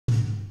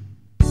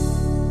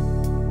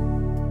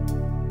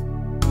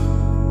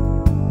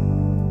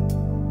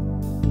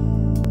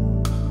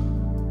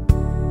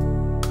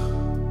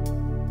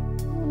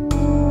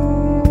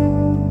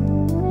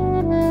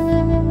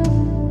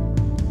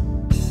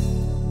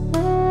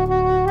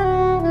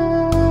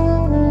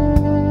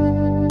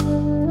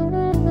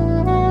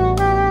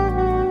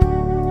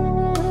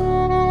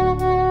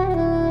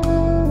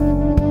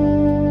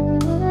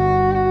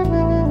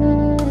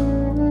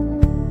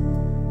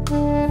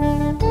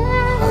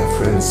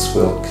friends,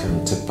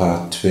 welcome to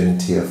part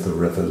 20 of the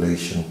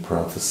Revelation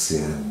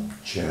Prophecy. I'm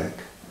Jack.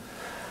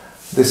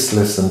 This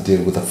lesson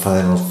deals with the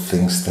final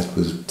things that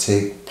will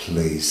take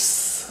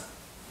place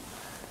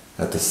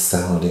at the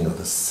sounding of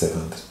the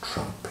seventh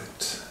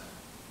trumpet.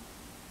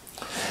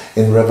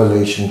 In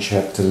Revelation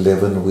chapter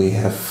 11, we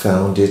have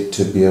found it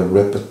to be a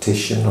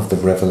repetition of the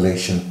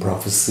Revelation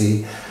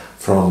prophecy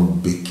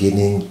from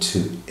beginning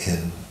to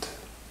end.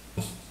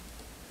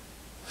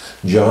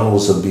 John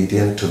was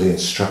obedient to the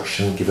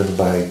instruction given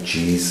by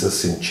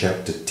Jesus in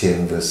chapter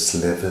 10 verse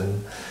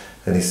 11,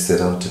 and he said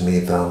unto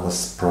me, Thou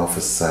must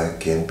prophesy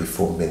again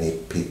before many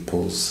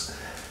peoples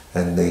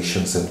and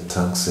nations and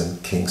tongues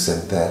and kings,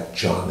 and that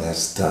John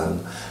has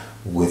done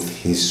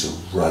with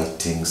his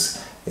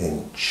writings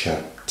in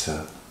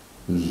chapter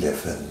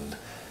 11.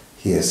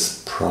 He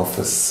has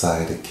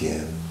prophesied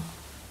again.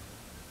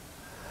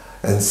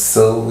 And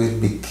so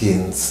it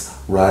begins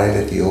right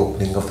at the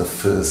opening of the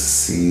first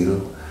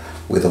seal,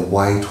 with a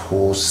white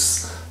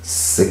horse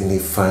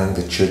signifying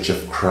the Church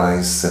of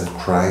Christ, and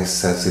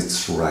Christ as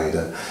its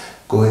rider,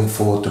 going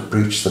forth to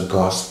preach the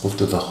gospel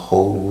to the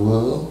whole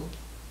world,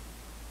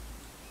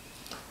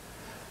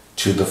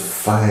 to the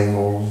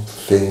final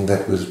thing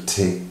that will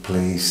take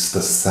place,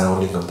 the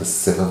sounding of the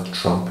seventh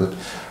trumpet,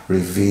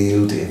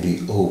 revealed in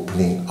the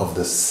opening of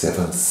the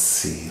seventh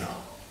seal.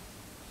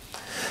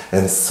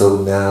 And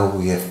so now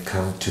we have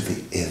come to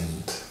the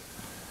end.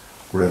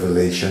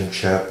 Revelation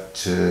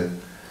chapter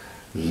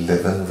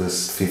 11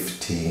 verse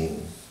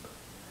 15.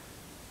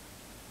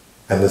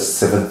 And the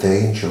seventh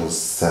angel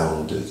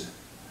sounded.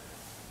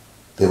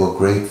 There were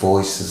great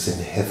voices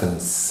in heaven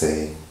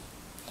saying,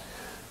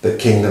 The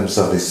kingdoms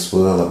of this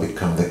world are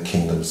become the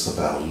kingdoms of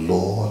our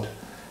Lord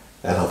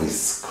and of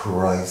his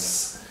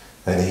Christ,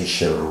 and he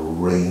shall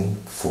reign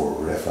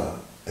forever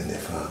and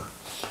ever.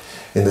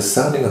 In the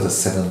sounding of the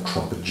seventh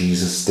trumpet,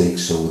 Jesus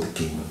takes over the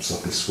kingdoms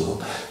of this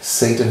world.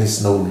 Satan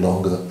is no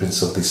longer the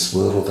prince of this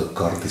world or the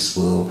god of this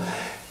world.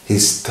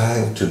 His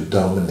time to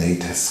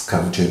dominate has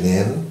come to an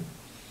end.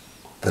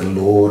 The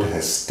Lord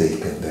has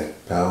taken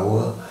that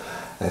power,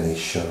 and he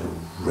shall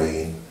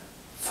reign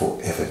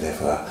forever and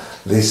ever.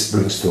 This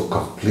brings to a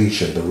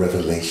completion the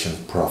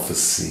Revelation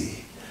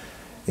prophecy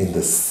in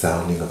the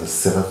sounding of the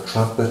seventh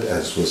trumpet,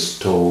 as was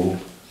told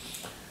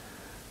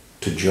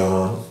to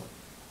John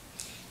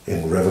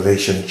in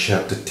Revelation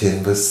chapter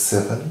 10 verse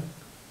 7.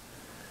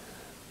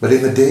 But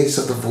in the days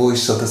of the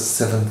voice of the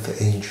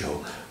seventh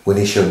angel, when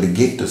he shall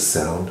begin to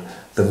sound,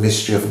 the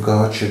mystery of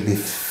God should be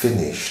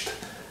finished,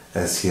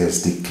 as he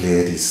has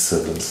declared his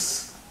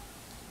servants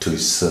to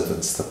his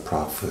servants the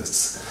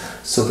prophets.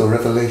 So the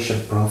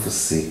Revelation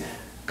prophecy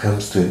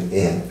comes to an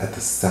end at the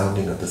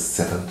sounding of the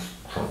seventh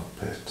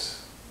trumpet.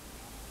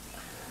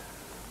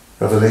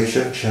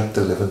 Revelation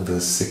chapter 11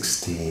 verse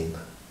 16.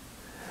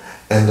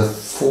 And the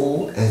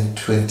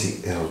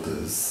 24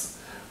 elders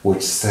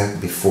which sat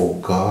before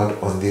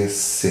God on their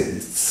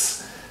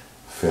seats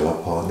fell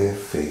upon their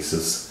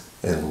faces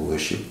and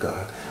worship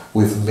God.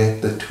 We've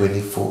met the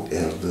 24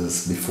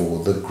 elders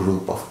before the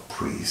group of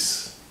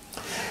priests.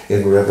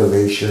 In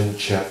Revelation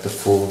chapter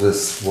 4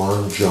 verse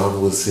 1,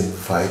 John was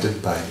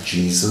invited by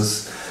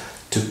Jesus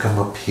to come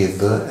up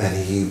hither,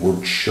 and he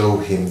would show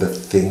him the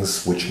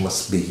things which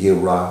must be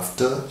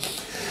hereafter.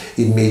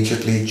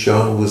 Immediately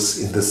John was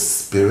in the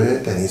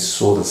spirit, and he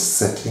saw the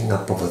setting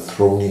up of a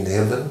throne in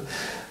heaven.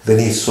 Then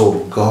he saw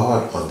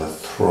God on the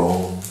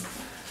throne,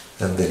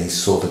 and then he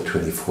saw the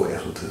 24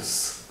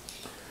 elders.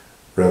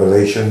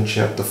 Revelation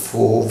chapter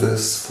 4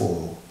 verse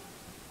 4.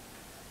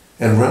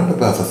 And round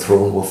about the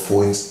throne were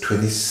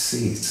 24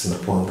 seats, and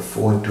upon the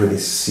 24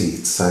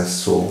 seats I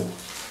saw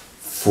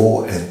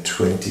 24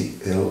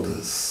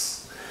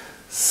 elders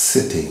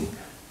sitting,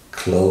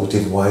 clothed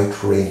in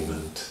white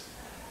raiment,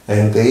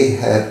 and they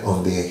had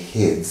on their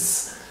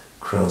heads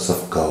crowns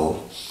of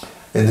gold.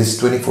 And these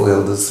 24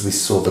 elders, we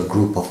saw the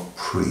group of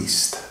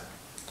priests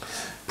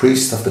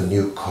of the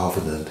new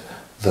covenant,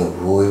 the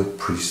royal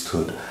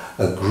priesthood,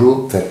 a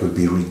group that will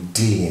be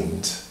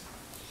redeemed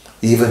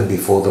even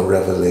before the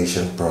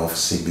Revelation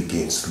prophecy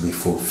begins to be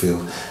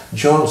fulfilled.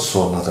 John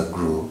saw another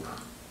group,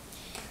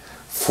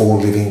 4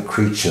 living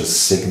creatures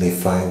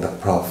signifying the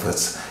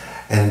prophets.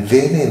 And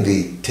then in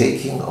the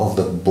taking of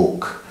the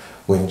book,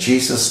 when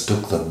Jesus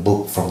took the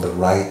book from the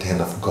right hand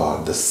of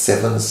God, the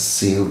seventh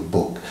sealed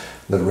book,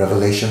 the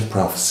Revelation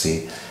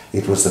prophecy,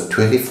 it was the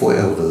 24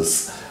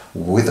 elders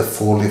with the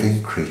 4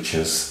 living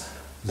creatures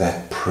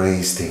that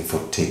praised him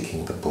for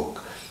taking the book.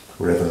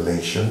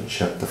 Revelation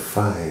chapter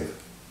 5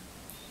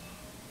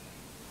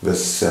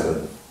 verse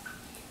 7.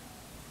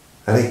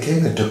 And he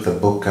came and took the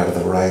book out of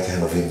the right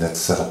hand of him that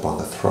sat upon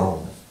the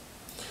throne.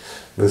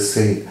 Verse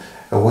 8.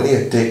 And when he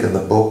had taken the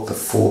book, the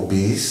 4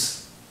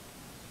 beasts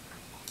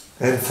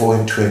and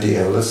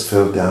 24 elders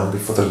fell down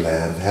before the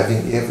Lamb,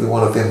 having every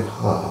one of them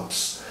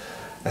harps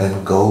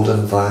and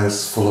golden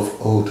vials full of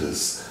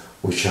odors,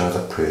 which are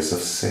the prayers of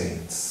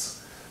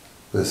saints.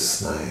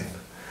 Verse 9.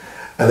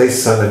 And they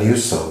sung a new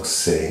song,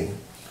 saying,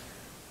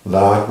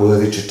 Thou art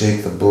worthy to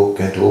take the book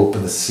and to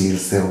open the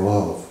seals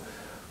thereof,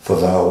 for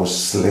thou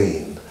wast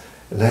slain,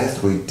 and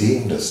hath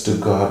redeemed us to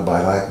God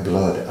by thy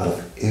blood out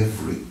of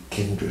every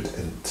kindred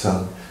and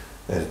tongue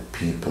and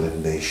people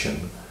and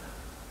nation.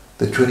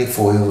 The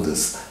 24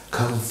 elders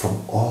come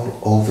from all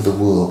over the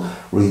world,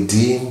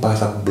 redeemed by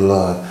the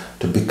blood,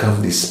 to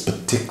become this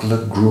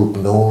particular group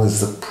known as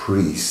the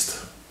priest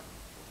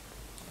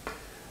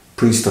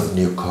of the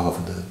new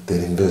covenant.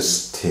 Then in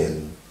verse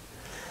 10,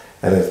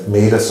 and hath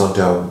made us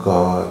unto our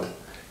God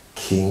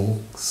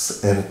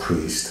kings and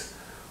priests,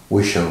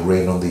 we shall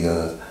reign on the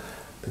earth.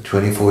 The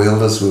 24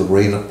 elders will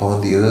reign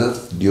upon the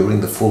earth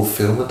during the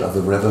fulfillment of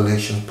the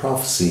Revelation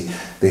prophecy.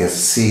 They are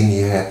seen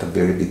here at the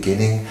very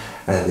beginning,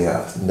 and they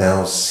are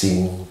now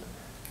seen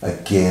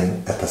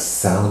again at the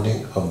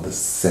sounding of the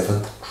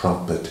seventh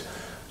trumpet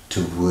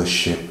to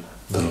worship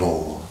the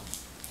Lord.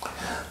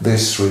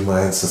 This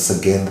reminds us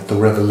again that the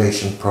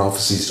Revelation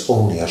prophecy is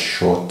only a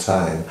short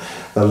time.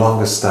 The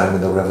longest time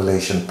in the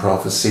Revelation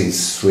prophecy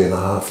is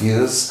 3.5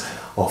 years,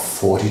 or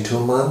 42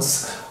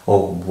 months,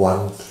 or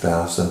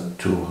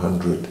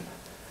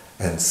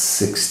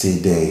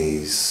 1,260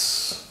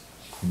 days.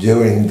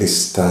 During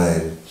this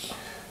time,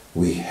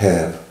 we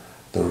have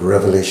the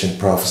Revelation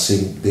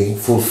prophecy being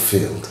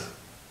fulfilled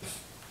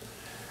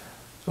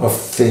of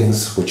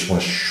things which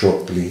must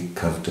shortly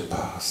come to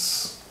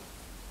pass.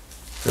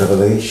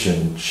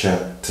 Revelation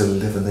chapter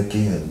 11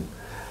 again,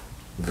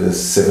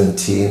 verse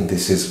 17,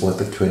 this is what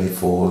the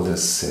 24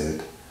 elders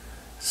said,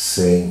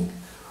 saying,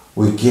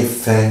 We give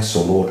thanks,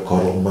 O Lord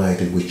God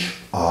Almighty, which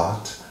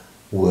art,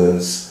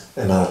 was,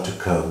 and are to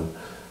come,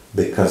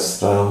 because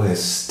thou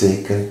hast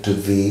taken to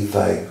thee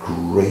thy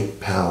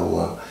great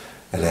power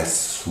and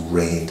hast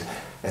reigned.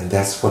 And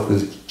that's what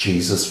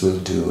Jesus will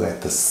do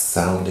at the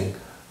sounding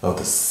of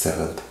the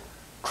seventh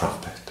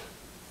trumpet.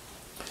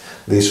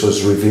 This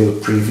was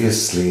revealed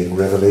previously in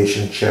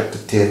Revelation chapter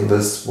 10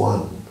 verse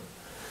 1.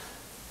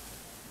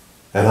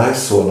 And I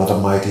saw another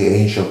mighty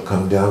angel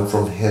come down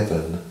from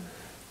heaven,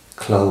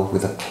 clothed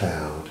with a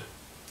cloud.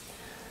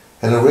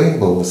 And a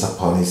rainbow was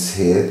upon his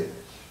head,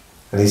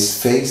 and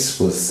his face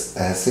was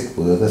as it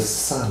were the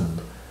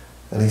sun,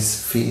 and his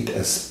feet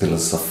as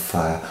pillars of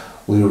fire.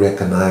 We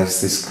recognize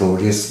this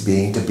glorious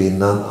being to be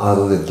none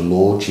other than the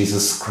Lord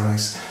Jesus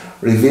Christ,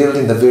 revealed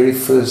in the very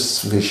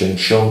first vision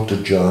shown to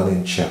John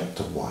in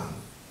chapter 1.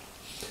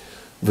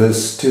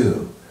 Verse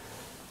 2,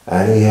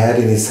 and he had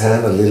in his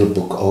hand a little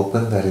book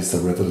open, that is the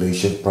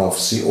Revelation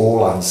prophecy,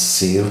 all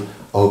unsealed,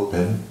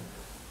 open,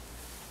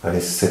 and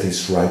he set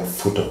his right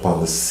foot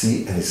upon the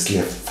sea and his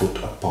left foot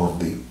upon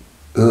the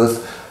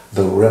earth,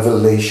 the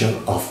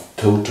revelation of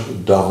total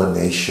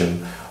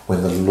domination,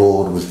 when the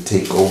Lord will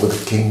take over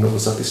the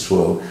kingdoms of this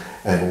world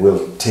and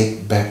will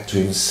take back to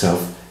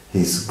himself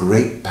his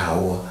great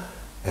power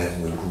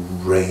and will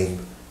reign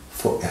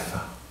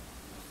forever.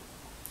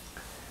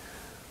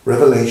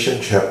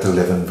 Revelation chapter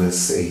 11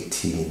 verse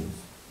 18.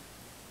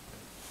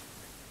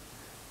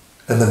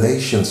 And the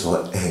nations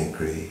were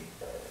angry,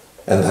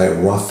 and thy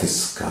wrath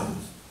is come,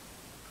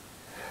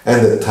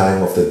 and the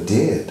time of the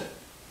dead,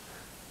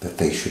 that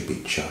they should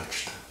be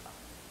judged,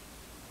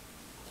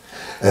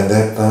 and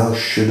that thou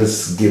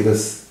shouldest give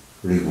us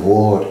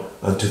reward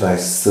unto thy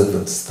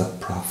servants the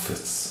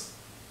prophets,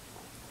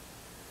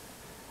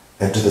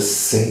 and to the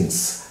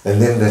saints,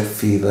 and them that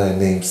fear thy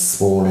name,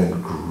 small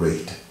and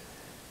great,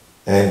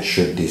 and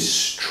should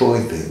destroy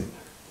them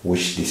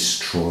which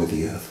destroy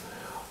the earth.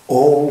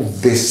 All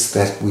this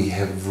that we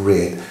have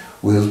read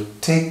will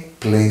take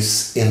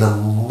place in a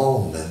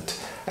moment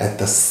at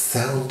the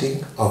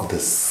sounding of the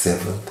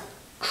seventh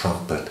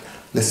trumpet.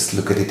 Let's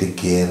look at it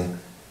again,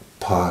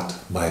 part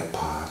by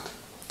part.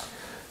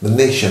 The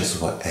nations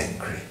were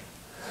angry.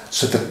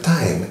 So at the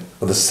time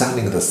of the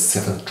sounding of the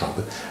seventh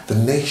trumpet, the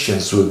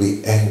nations will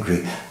be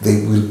angry.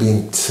 They will be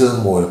in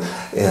turmoil.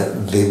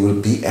 They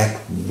will be at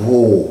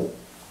war.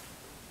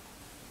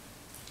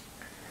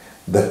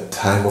 The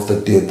time of the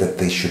dead, that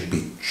they should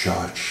be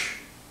judged.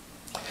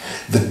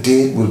 The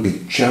dead will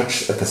be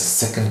judged at the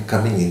second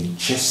coming in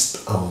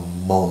just a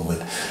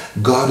moment.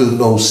 God, who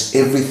knows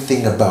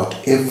everything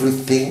about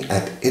everything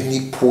at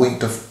any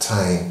point of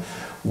time,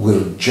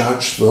 will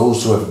judge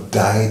those who have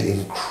died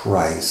in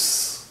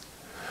Christ,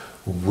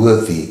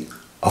 worthy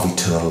of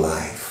eternal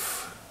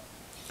life.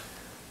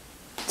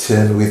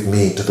 Turn with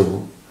me to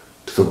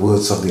the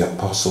words of the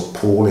Apostle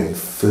Paul in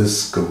 1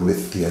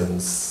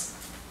 Corinthians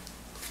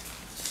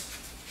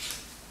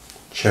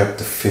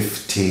chapter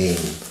 15,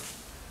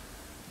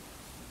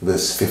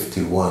 verse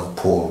 51.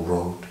 Paul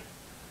wrote,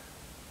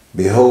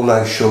 Behold,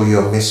 I show you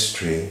a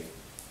mystery.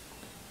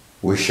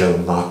 We shall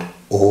not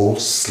all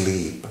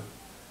sleep,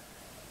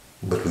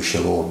 but we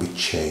shall all be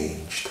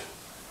changed.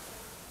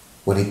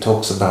 When he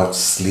talks about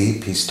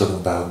sleep, he's talking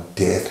about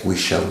death. We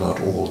shall not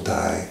all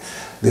die.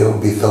 There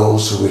will be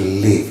those who will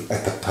live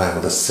at the time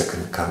of the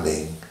second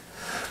coming.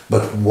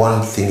 But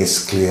one thing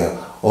is clear.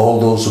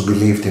 All those who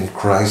believed in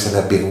Christ and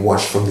have been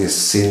washed from their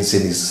sins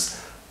in his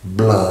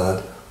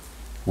blood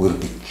will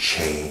be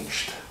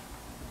changed.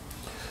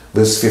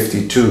 Verse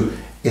 52,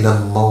 in a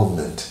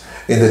moment,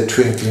 in the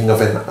twinkling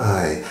of an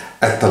eye,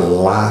 at the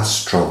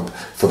last trump,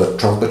 for the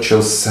trumpet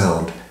shall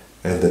sound,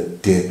 and the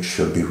dead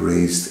shall be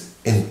raised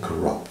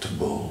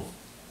incorruptible,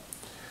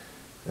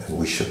 and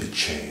we shall be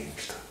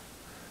changed.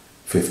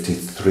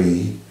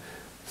 53,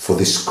 for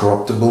this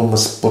corruptible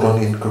must put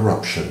on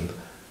incorruption,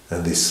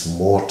 and this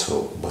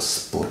mortal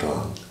must put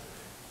on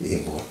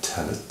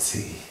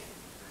immortality.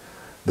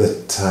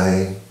 The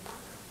time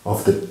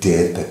of the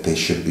dead that they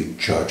should be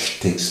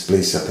judged takes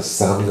place at the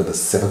sounding of the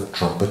seventh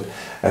trumpet,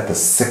 at the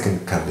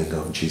second coming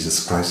of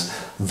Jesus Christ.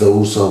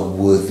 Those who are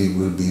worthy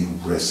will be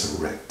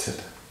resurrected.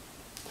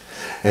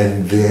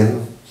 And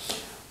then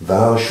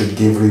thou should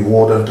give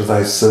reward unto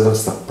thy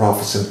servants, the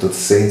prophets, and to the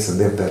saints, and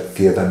them that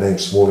fear thy name,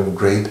 small and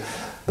great.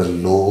 The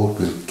Lord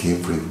will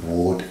give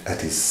reward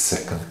at his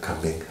second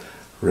coming.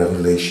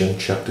 Revelation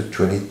chapter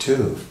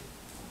 22.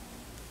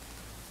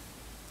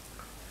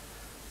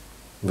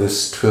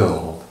 Verse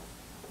 12.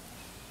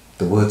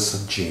 The words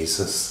of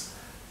Jesus,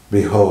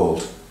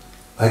 behold,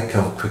 I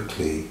come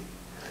quickly.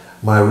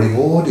 My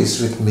reward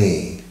is with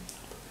me,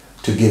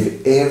 to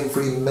give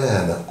every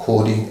man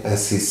according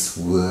as his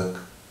work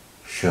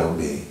shall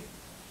be.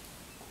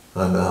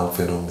 I'm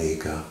Alpha and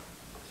Omega,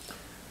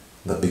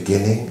 the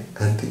beginning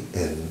and the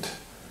end,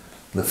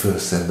 the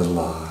first and the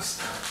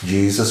last.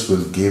 Jesus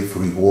will give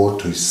reward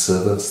to his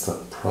servants, the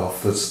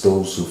prophets,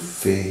 those who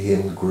fear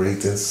him,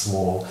 great and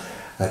small,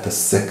 at the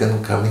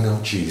second coming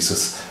of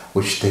Jesus,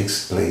 which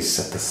takes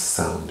place at the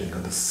sounding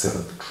of the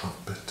seventh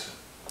trumpet.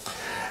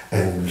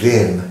 And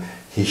then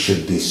he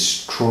should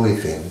destroy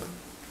them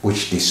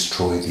which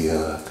destroy the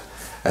earth.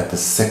 At the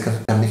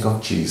second coming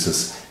of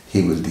Jesus,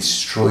 he will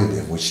destroy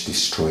them which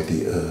destroy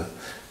the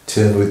earth.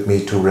 Turn with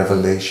me to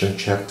Revelation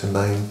chapter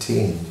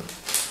 19.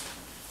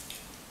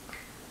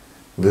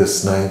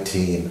 Verse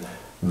 19,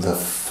 the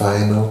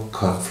final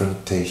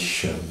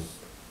confrontation.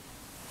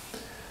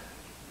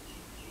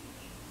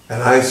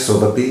 And I saw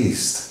the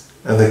beast,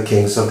 and the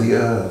kings of the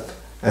earth,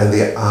 and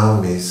their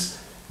armies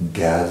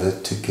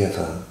gathered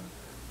together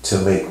to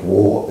make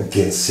war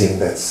against him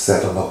that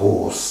sat on the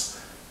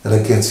horse, and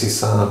against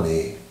his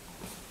army.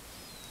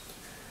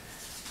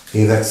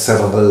 He that sat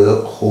on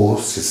the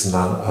horse is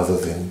none other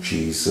than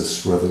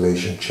Jesus.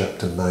 Revelation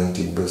chapter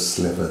 19, verse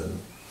 11.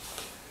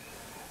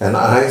 And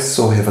I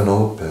saw heaven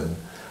open,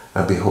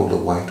 and behold a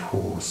white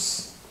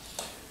horse,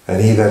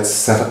 and he that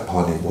sat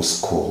upon him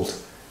was called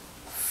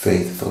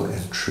Faithful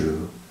and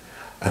True,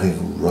 and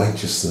in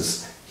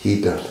righteousness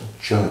he doth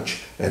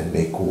judge and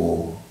make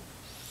war.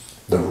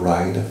 The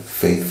rider,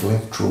 faithful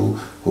and true,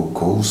 who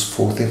goes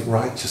forth in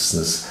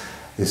righteousness,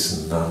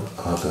 is none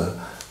other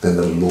than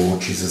the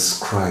Lord Jesus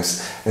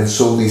Christ. And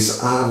so these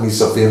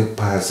armies of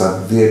empires are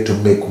there to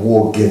make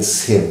war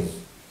against him,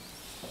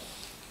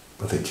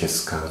 but they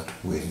just can't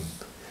win.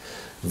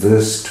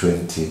 Verse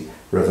 20,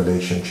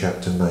 Revelation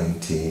chapter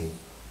 19.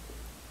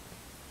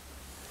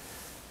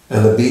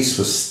 And the beast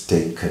was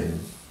taken.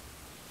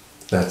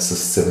 That's the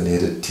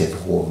seven-headed,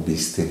 ten-horned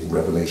beast in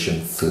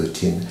Revelation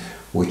 13,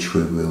 which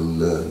we will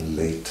learn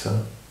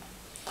later.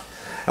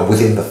 And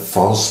within the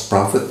false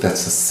prophet,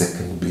 that's the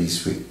second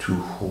beast with two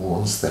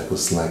horns, that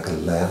was like a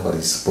lamb, but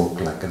he spoke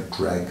like a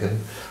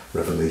dragon.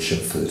 Revelation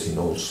 13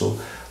 also,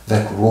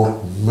 that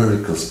wrought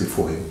miracles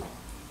before him,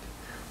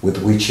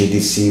 with which he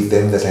deceived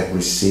them that had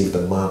received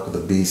the mark of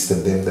the beast,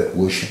 and them that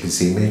worship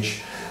his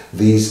image.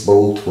 These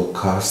both were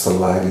cast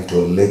alive into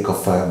a lake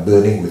of fire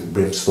burning with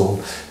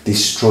brimstone,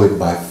 destroyed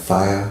by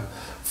fire.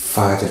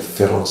 Fire that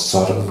fell on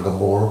Sodom and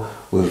Gomorrah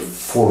will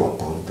fall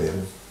upon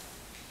them.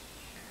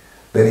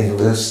 Then in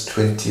verse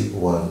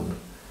 21,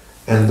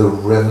 and the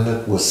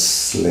remnant was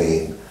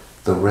slain.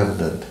 The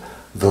remnant,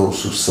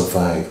 those who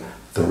survived,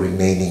 the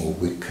remaining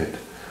wicked,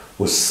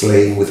 was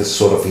slain with the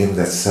sword of him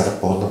that sat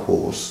upon the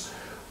horse,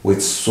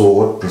 which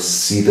sword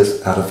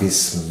proceeded out of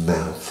his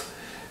mouth,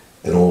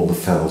 and all the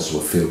fowls were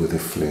filled with their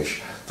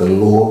flesh. The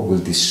Lord will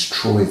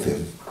destroy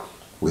them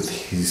with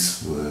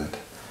his word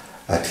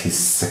at his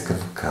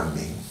second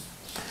coming.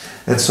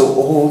 And so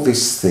all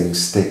these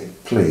things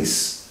take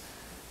place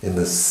in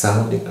the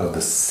sounding of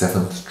the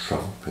seventh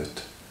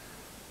trumpet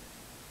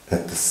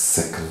at the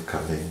second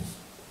coming.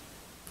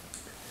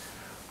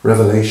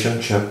 Revelation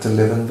chapter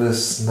 11,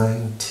 verse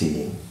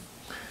 19,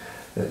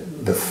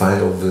 the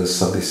final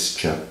verse of this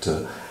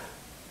chapter.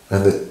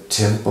 And the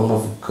temple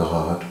of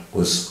God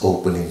was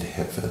open in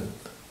heaven.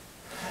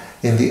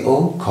 In the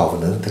old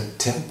covenant, the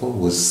temple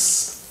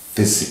was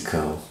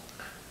physical.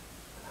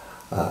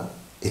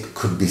 It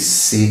could be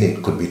seen,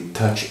 it could be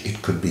touched,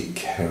 it could be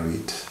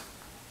carried.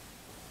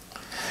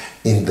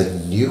 In the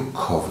new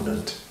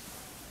covenant,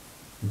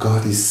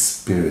 God is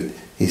spirit.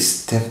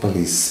 His temple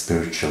is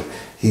spiritual.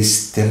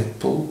 His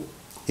temple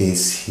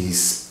is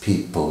his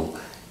people,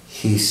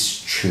 his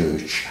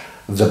church,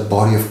 the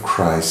body of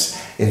Christ.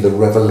 In the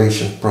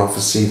Revelation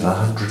prophecy, the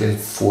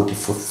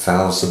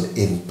 144,000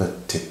 in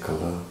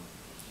particular.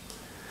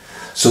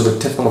 So the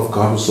temple of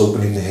God was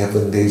open in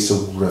heaven. There is a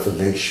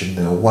revelation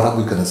now. What are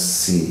we going to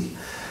see?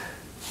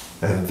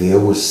 And there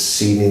was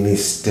seen in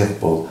his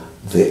temple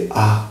the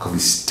ark of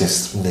his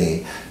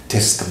testimony.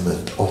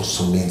 Testament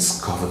also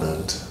means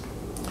covenant.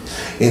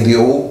 In the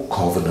old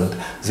covenant,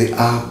 the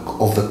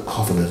ark of the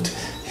covenant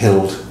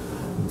held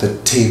the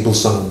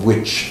tables on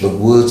which the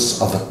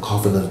words of the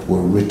covenant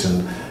were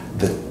written,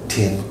 the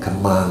 10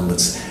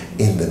 commandments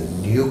in the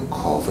new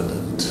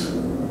covenant.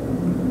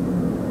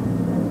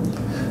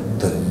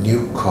 The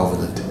new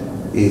covenant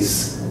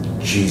is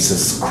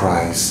Jesus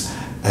Christ,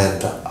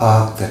 and the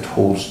ark that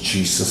holds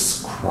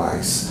Jesus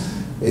Christ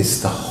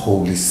is the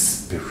Holy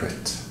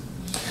Spirit.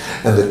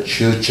 And the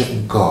church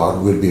of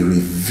God will be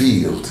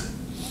revealed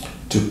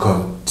to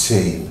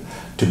contain,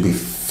 to be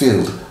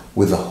filled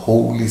with the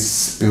Holy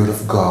Spirit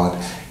of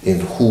God,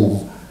 in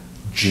whom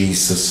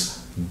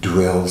Jesus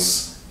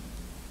dwells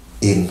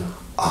in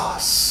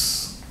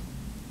us.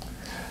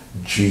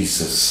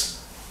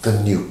 Jesus,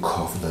 the new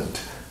covenant.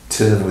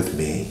 Turn with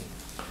me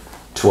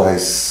to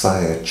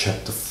Isaiah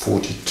chapter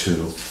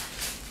 42,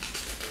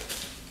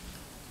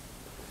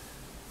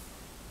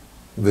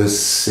 verse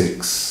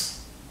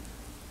 6.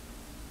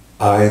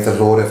 I, the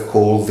Lord, have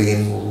called thee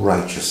in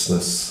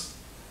righteousness,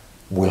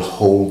 will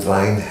hold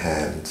thine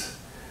hand,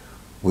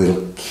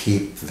 will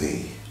keep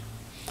thee,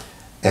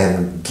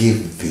 and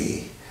give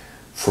thee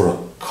for a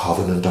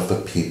covenant of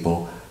the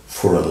people,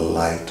 for a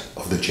light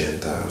of the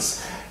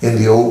Gentiles. In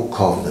the old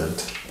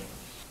covenant,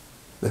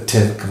 the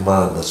 10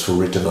 commandments were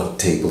written on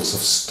tables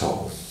of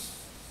stone.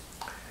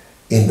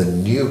 In the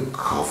new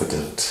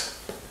covenant,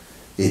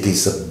 it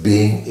is a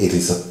being, it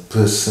is a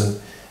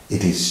person,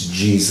 it is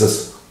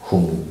Jesus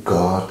whom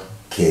God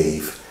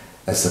gave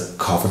as a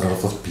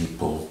covenant of the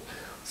people,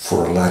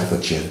 for a light of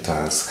the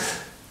Gentiles.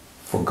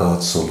 For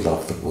God so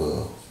loved the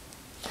world,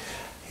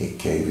 he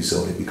gave his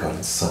only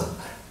begotten Son,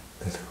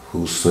 that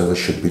whosoever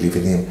should believe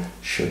in him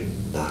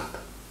should not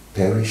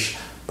perish,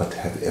 but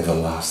have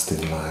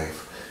everlasting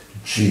life.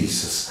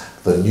 Jesus,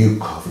 the new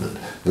covenant,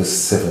 verse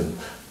 7,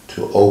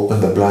 to open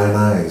the blind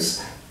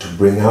eyes, to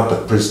bring out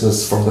the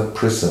prisoners from the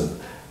prison,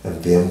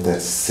 and them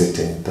that sit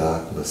in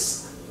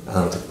darkness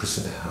out of the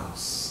prison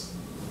house.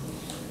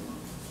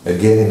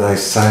 Again in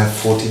Isaiah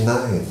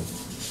 49,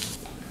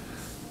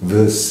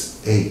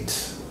 verse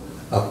 8,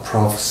 a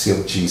prophecy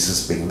of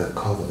Jesus being the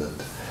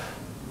covenant.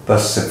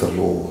 Thus saith the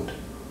Lord,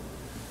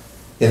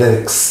 in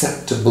an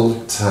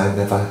acceptable time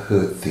have I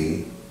heard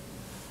thee,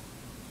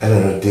 and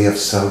in a day of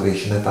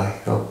salvation have I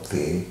helped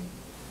thee.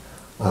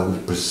 I will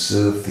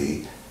preserve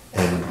thee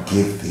and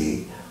give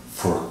thee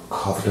for a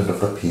covenant of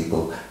the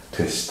people,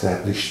 to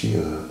establish the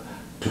earth,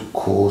 to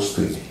cause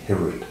to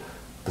inherit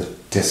the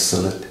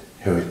desolate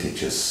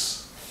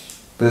heritages.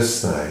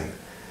 Verse 9,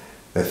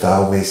 that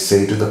thou mayst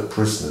say to the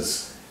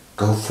prisoners,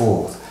 go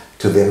forth,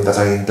 to them that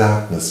are in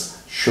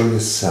darkness, show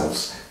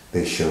yourselves,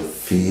 they shall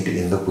feed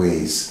in the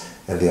ways,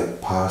 and their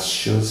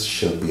pastures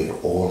shall be in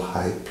all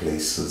high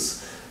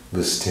places.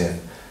 Verse 10,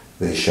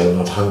 they shall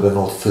not hunger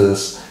nor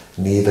thirst,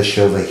 neither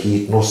shall the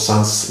heat nor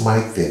sun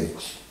smite them.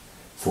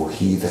 For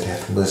he that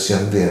hath mercy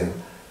on them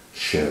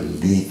shall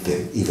lead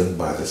them, even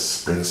by the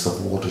springs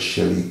of water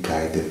shall he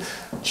guide them.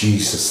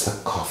 Jesus,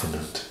 the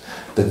covenant,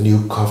 the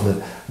new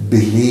covenant.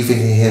 Believe in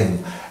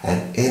him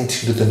and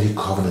enter into the new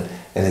covenant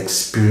and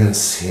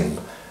experience him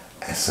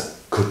as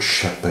a good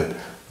shepherd.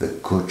 The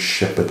good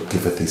shepherd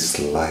giveth his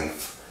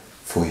life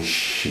for his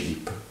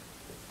sheep.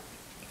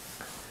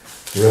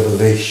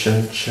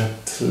 Revelation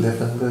chapter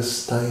 11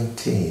 verse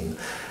 19.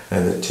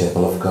 And the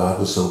temple of God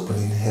was open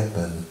in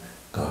heaven,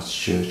 God's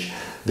church.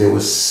 There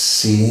was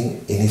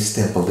seen in his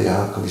temple the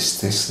ark of his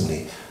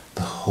testimony,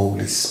 the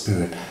Holy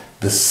Spirit,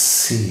 the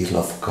seal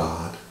of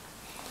God.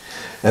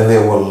 And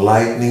there were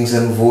lightnings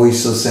and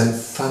voices and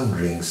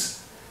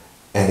thunderings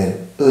and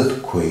an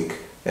earthquake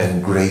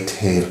and great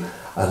hail.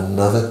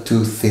 Another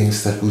 2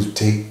 things that will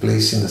take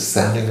place in the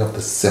sounding of the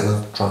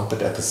 7th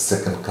trumpet at the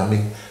second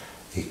coming,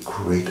 a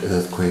great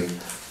earthquake.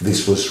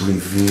 This was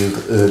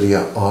revealed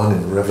earlier on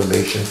in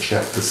Revelation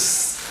chapter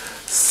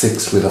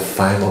 6 with the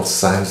final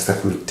signs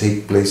that will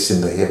take place in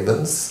the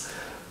heavens.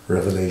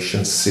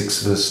 Revelation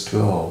 6 verse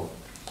 12.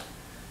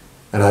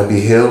 And I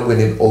beheld when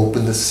it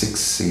opened the 6th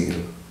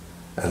seal,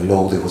 and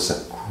lo, there was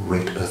a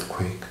great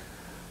earthquake.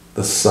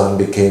 The sun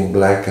became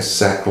black as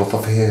sackcloth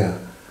of hair,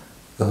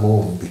 the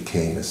moon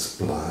became as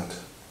blood.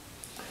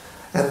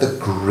 And the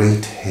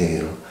great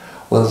hail,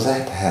 well,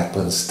 that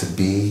happens to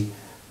be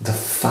the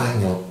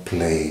final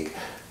plague,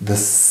 the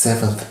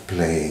 7th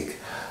plague,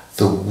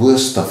 the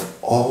worst of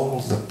all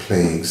the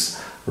plagues.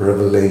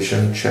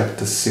 Revelation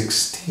chapter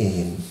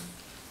 16,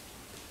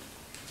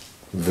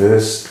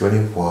 verse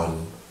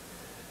 21.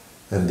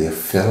 And there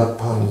fell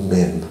upon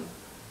men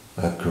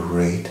a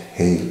great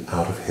hail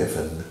out of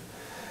heaven,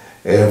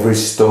 every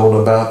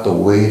stone about the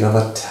weight of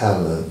a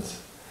talent.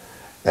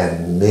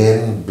 And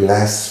men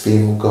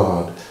blasphemed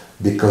God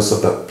because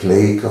of the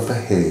plague of the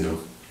hail,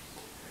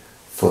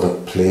 for the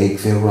plague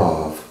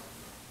thereof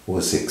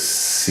was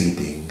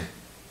exceeding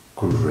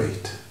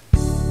great.